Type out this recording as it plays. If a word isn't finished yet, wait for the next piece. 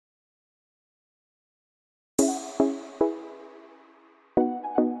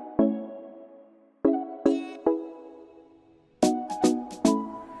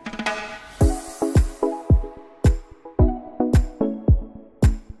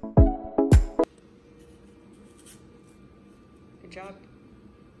Good job.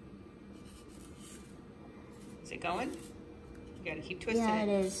 Is it going? You gotta keep twisting it. Yeah,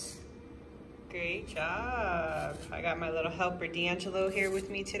 it is. Great job. I got my little helper D'Angelo here with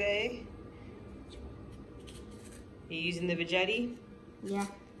me today. You using the veggetti? Yeah.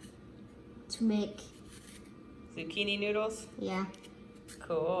 To make zucchini noodles? Yeah.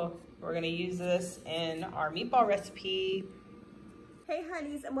 Cool. We're gonna use this in our meatball recipe. Hey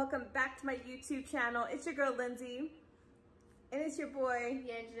honeys, and welcome back to my YouTube channel. It's your girl Lindsay, and it's your boy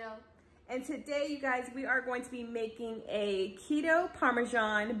D'Angelo. And today, you guys, we are going to be making a keto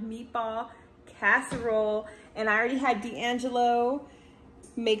Parmesan meatball casserole. And I already had D'Angelo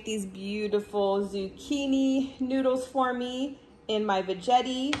make these beautiful zucchini noodles for me in my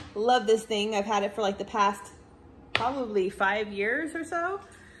veggetti. Love this thing. I've had it for like the past probably 5 years or so.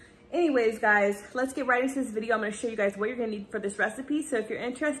 Anyways, guys, let's get right into this video. I'm gonna show you guys what you're gonna need for this recipe. So if you're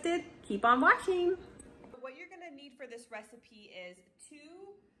interested, keep on watching. What you're gonna need for this recipe is 2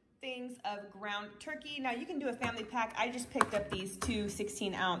 things of ground turkey. Now you can do a family pack. I just picked up these 2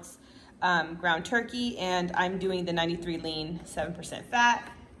 16-ounce ground turkey, and I'm doing the 93 lean, 7% fat.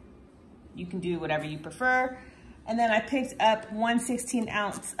 You can do whatever you prefer. And then I picked up 1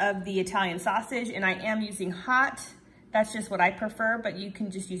 16-ounce of the Italian sausage, and I am using hot. That's just what I prefer, but you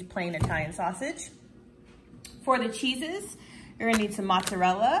can just use plain Italian sausage. For the cheeses, you're gonna need some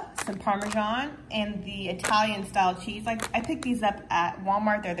mozzarella, some Parmesan, and the Italian style cheese. Like, I picked these up at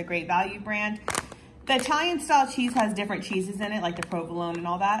Walmart. They're the Great Value brand. The Italian style cheese has different cheeses in it, like the provolone and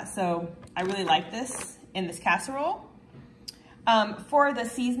all that. So I really like this in this casserole. For the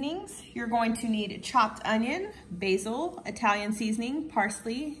seasonings, you're going to need chopped onion, basil, Italian seasoning,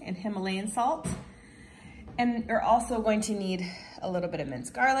 parsley, and Himalayan salt. And you're also going to need a little bit of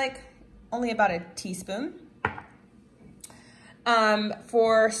minced garlic, only about a teaspoon.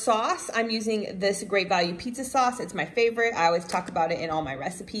 For sauce, I'm using this Great Value pizza sauce. It's my favorite. I always talk about it in all my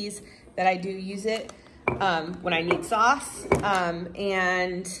recipes that I do use it when I need sauce.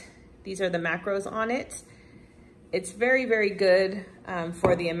 And these are the macros on it. It's very, very good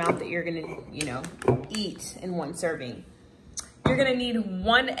for the amount that you're gonna, eat in 1 serving. You're gonna need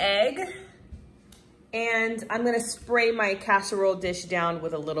 1 egg. And I'm gonna spray my casserole dish down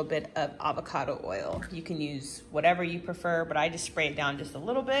with a little bit of avocado oil. You can use whatever you prefer, but I just spray it down just a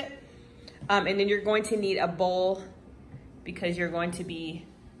little bit. And then you're going to need a bowl because you're going to be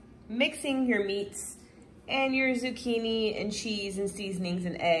mixing your meats and your zucchini and cheese and seasonings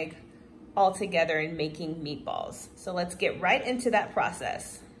and egg all together and making meatballs. So let's get right into that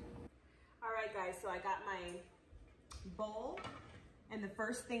process. All right, guys, so I got my bowl. And the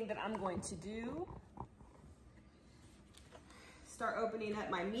first thing that I'm going to do, start opening up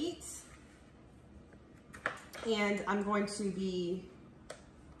my meat. And I'm going to be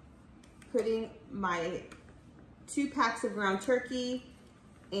putting my 2 packs of ground turkey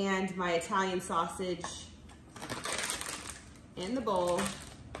and my Italian sausage in the bowl.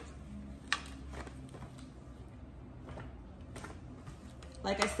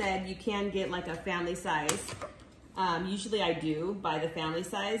 Like I said, you can get like a family size. Usually I do buy the family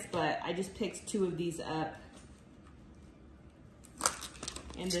size, but I just picked 2 of these up,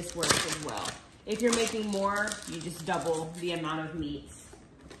 and this works as well. If you're making more, you just double the amount of meat.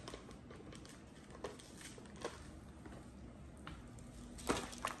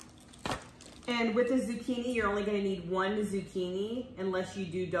 And with the zucchini, you're only gonna need 1 zucchini. Unless you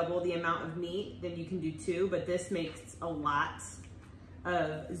do double the amount of meat, then you can do 2, but this makes a lot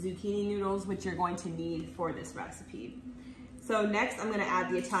of zucchini noodles, which you're going to need for this recipe. So next, I'm gonna add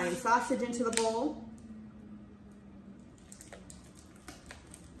the Italian sausage into the bowl.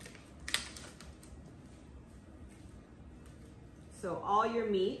 So all your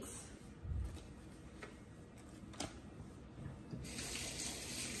meats.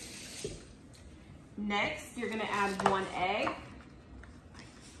 Next, you're gonna add 1 egg.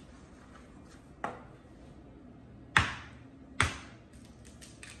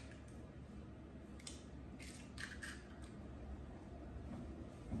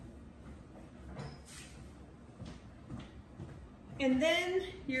 And then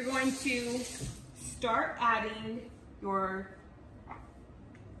you're going to start adding your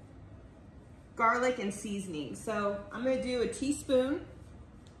garlic and seasoning. So I'm gonna do a teaspoon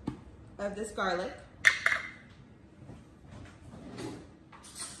of this garlic.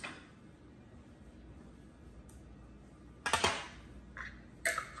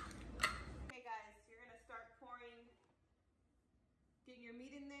 Okay guys, you're gonna start getting your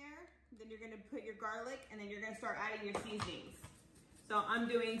meat in there, then you're gonna put your garlic, and then you're gonna start adding your seasonings. So I'm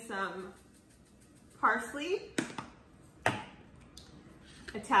doing some parsley,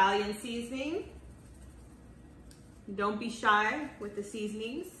 Italian seasoning, Don't be shy with the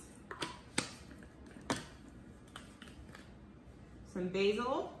seasonings. Some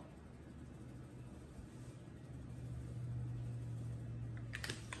basil.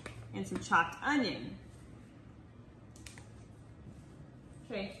 And some chopped onion.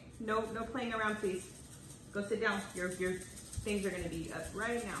 Okay, no playing around, please. Go sit down. Your things are gonna be up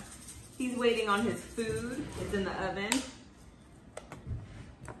right now. He's waiting on his food. It's in the oven.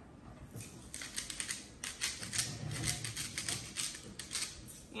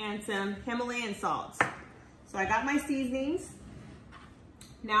 And some Himalayan salt. So I got my seasonings.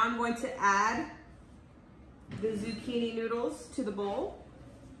 Now I'm going to add the zucchini noodles to the bowl.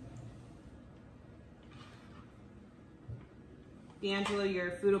 D'Angelo,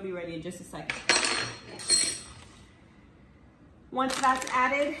 your food will be ready in just a second. Once that's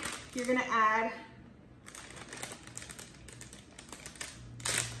added, you're gonna add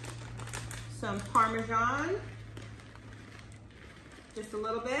some Parmesan, just a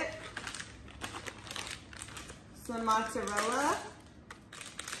little bit, some mozzarella.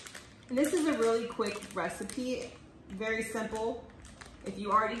 And this is a really quick recipe, very simple. If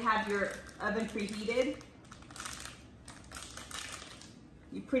you already have your oven preheated,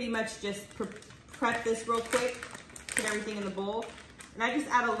 you pretty much just prep this real quick, put everything in the bowl. And I just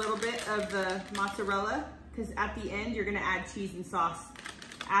add a little bit of the mozzarella because at the end, you're gonna add cheese and sauce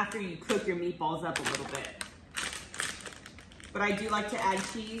after you cook your meatballs up a little bit. But I do like to add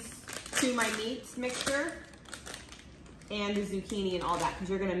cheese to my meat mixture and the zucchini and all that because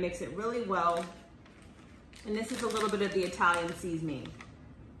you're gonna mix it really well. And this is a little bit of the Italian seasoning,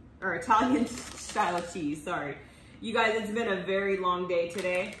 or Italian style cheese, sorry. You guys, it's been a very long day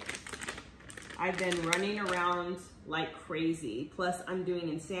today. I've been running around like crazy. Plus I'm doing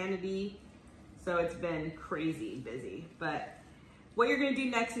Insanity. So it's been crazy busy. But what you're gonna do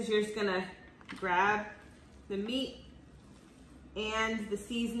next is you're just gonna grab the meat and the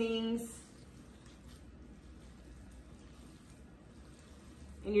seasonings.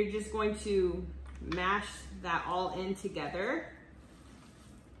 And you're just going to mash that all in together.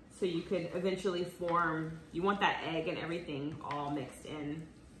 So you could eventually form, you want that egg and everything all mixed in.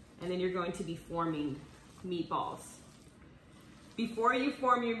 And then you're going to be forming meatballs. Before you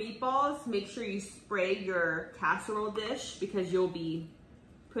form your meatballs, make sure you spray your casserole dish because you'll be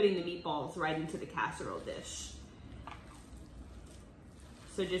putting the meatballs right into the casserole dish.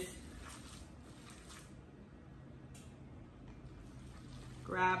 So just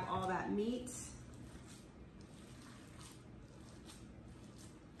grab all that meat.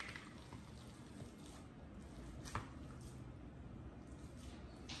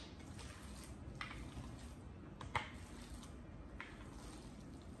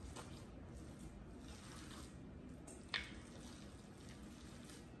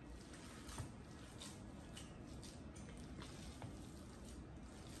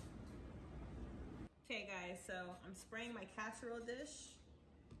 Okay guys, so I'm spraying my casserole dish.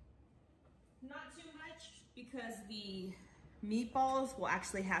 Not too much because the meatballs will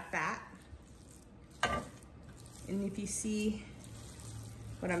actually have fat. And if you see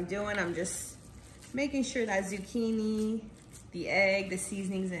what I'm doing, I'm just making sure that zucchini, the egg, the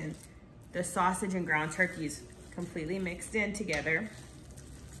seasonings, and the sausage and ground turkey is completely mixed in together.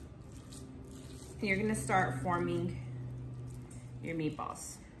 And you're gonna start forming your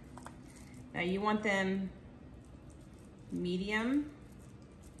meatballs. Now you want them medium,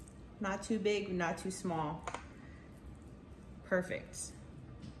 not too big, not too small. Perfect.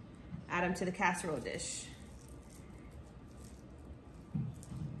 Add them to the casserole dish.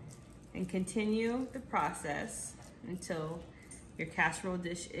 And continue the process until your casserole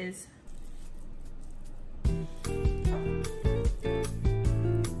dish is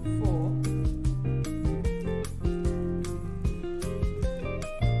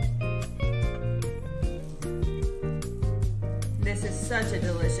such a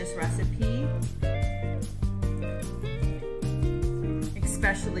delicious recipe,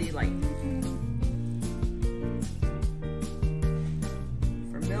 especially like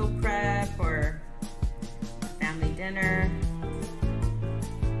for meal prep or family dinner,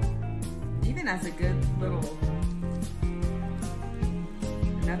 even as a good little,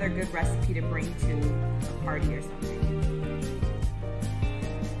 another good recipe to bring to a party or something.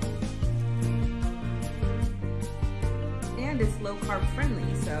 And it's low carb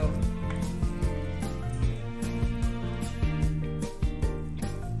friendly, so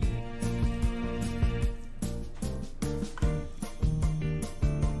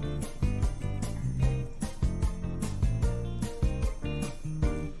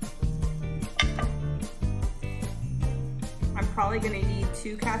I'm probably gonna need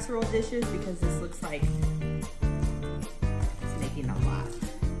 2 casserole dishes because this looks like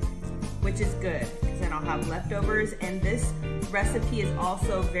which is good because then I'll have leftovers. And this recipe is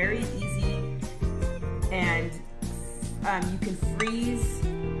also very easy, and you can freeze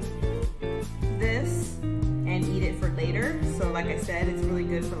this and eat it for later. So like I said, it's really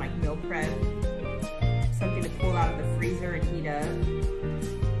good for like meal prep, something to pull out of the freezer and heat up.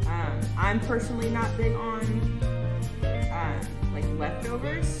 I'm personally not big on like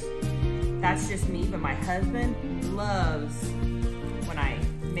leftovers. That's just me, but my husband loves when I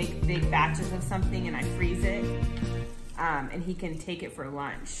make big batches of something and I freeze it, and he can take it for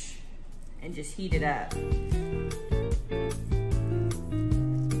lunch and just heat it up.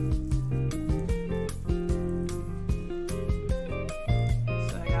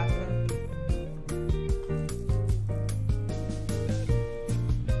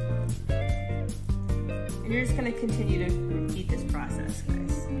 You're just gonna continue to repeat this process,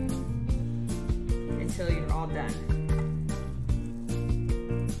 guys, until you're all done.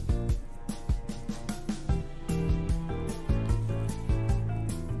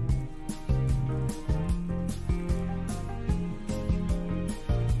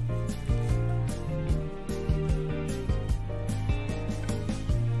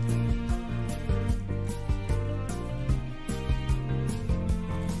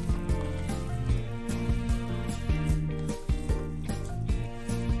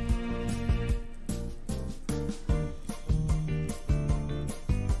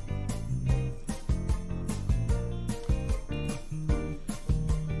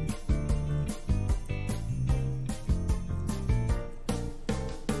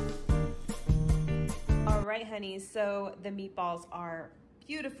 All right, honeys, so the meatballs are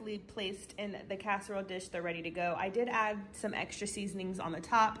beautifully placed in the casserole dish. They're ready to go. I did add some extra seasonings on the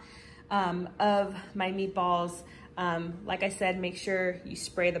top of my meatballs. Like I said, make sure you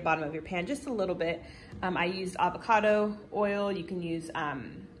spray the bottom of your pan just a little bit. I used avocado oil. You can use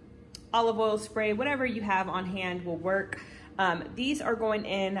olive oil spray. Whatever you have on hand will work. These are going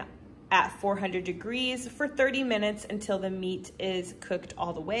in at 400 degrees for 30 minutes until the meat is cooked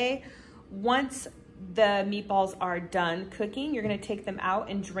all the way. Once the meatballs are done cooking, you're gonna take them out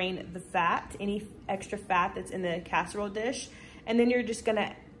and drain the fat, any extra fat that's in the casserole dish. And then you're just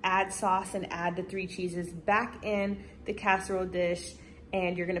gonna add sauce and add the 3 cheeses back in the casserole dish,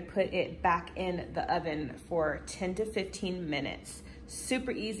 and you're gonna put it back in the oven for 10 to 15 minutes. Super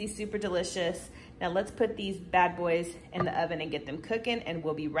easy, super delicious. Now let's put these bad boys in the oven and get them cooking, and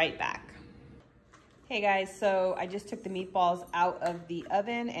we'll be right back. Hey guys, so I just took the meatballs out of the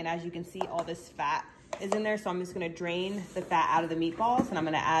oven, and as you can see, all this fat is in there, so I'm just gonna drain the fat out of the meatballs, and I'm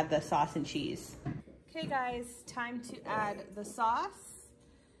gonna add the sauce and cheese. Okay guys, time to add the sauce.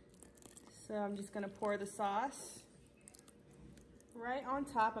 So I'm just gonna pour the sauce right on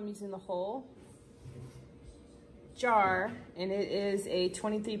top. I'm using the whole jar, and it is a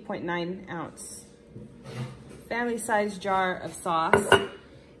 23.9 ounce family size jar of sauce.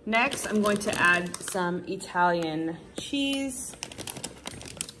 Next, I'm going to add some Italian cheese.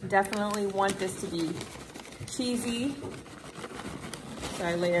 Definitely want this to be cheesy. So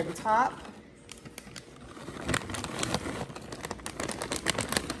I layer the top.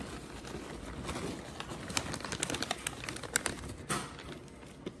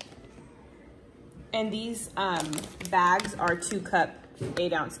 And these bags are 2-cup,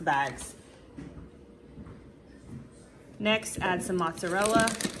 8-ounce bags. Next, add some mozzarella.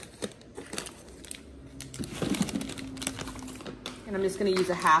 And I'm just gonna use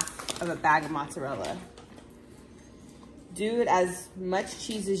a half of a bag of mozzarella. Do it as much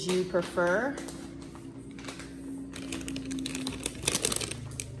cheese as you prefer.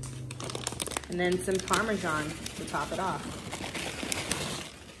 And then some Parmesan to top it off.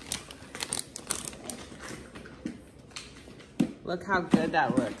 Look how good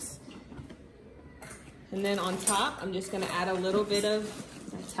that looks. And then on top, I'm just gonna add a little bit of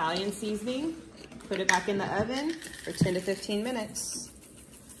Italian seasoning. Put it back in the oven for 10 to 15 minutes.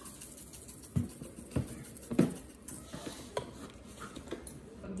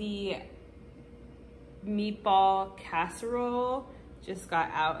 The meatball casserole just got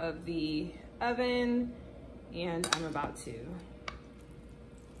out of the oven, and I'm about to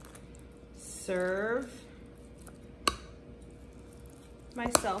serve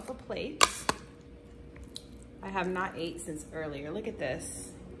myself a plate. I have not ate since earlier. Look at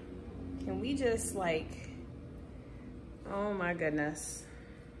this. Can we just like, oh my goodness.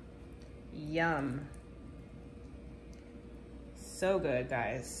 Yum. So good,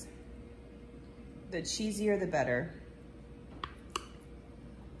 guys. The cheesier, the better.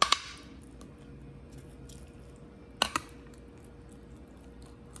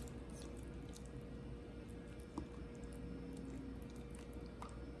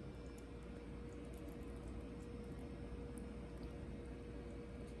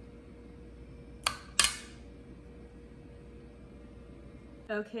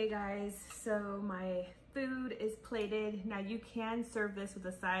 Okay guys, so my food is plated. Now you can serve this with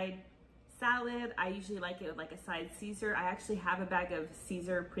a side salad. I usually like it with like a side Caesar. I actually have a bag of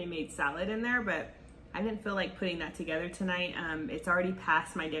Caesar pre-made salad in there, but I didn't feel like putting that together tonight. It's already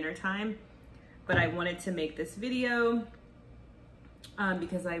past my dinner time, but I wanted to make this video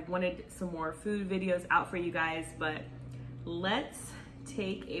because I wanted some more food videos out for you guys. But let's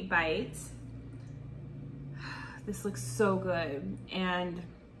take a bite. This looks so good, and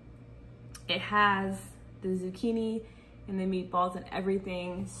it has the zucchini and the meatballs and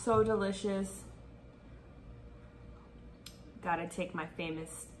everything. So delicious. Gotta take my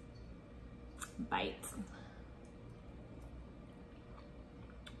famous bite.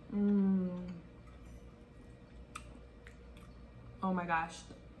 Oh my gosh,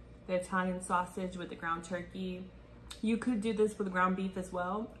 the Italian sausage with the ground turkey. You could do this with ground beef as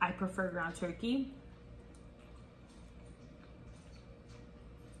well. I prefer ground turkey.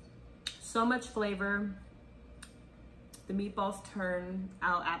 So much flavor. The meatballs turn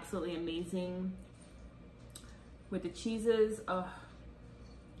out absolutely amazing with the cheeses. Oh.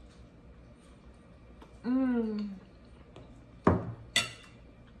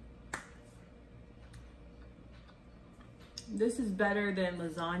 This is better than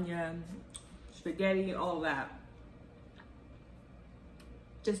lasagna, spaghetti, all that.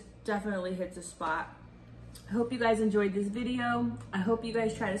 Just definitely hits a spot. I hope you guys enjoyed this video. I hope you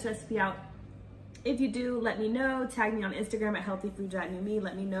guys try this recipe out. If you do, let me know. Tag me on Instagram at healthyfood.newme.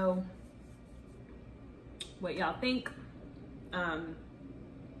 Let me know what y'all think.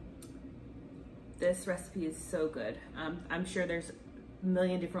 This recipe is so good. I'm sure there's a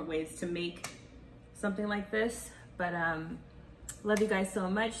million different ways to make something like this, but love you guys so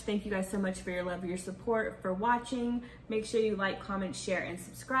much. Thank you guys so much for your love, your support, for watching. Make sure you like, comment, share, and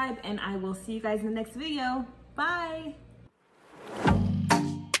subscribe, and I will see you guys in the next video. Bye.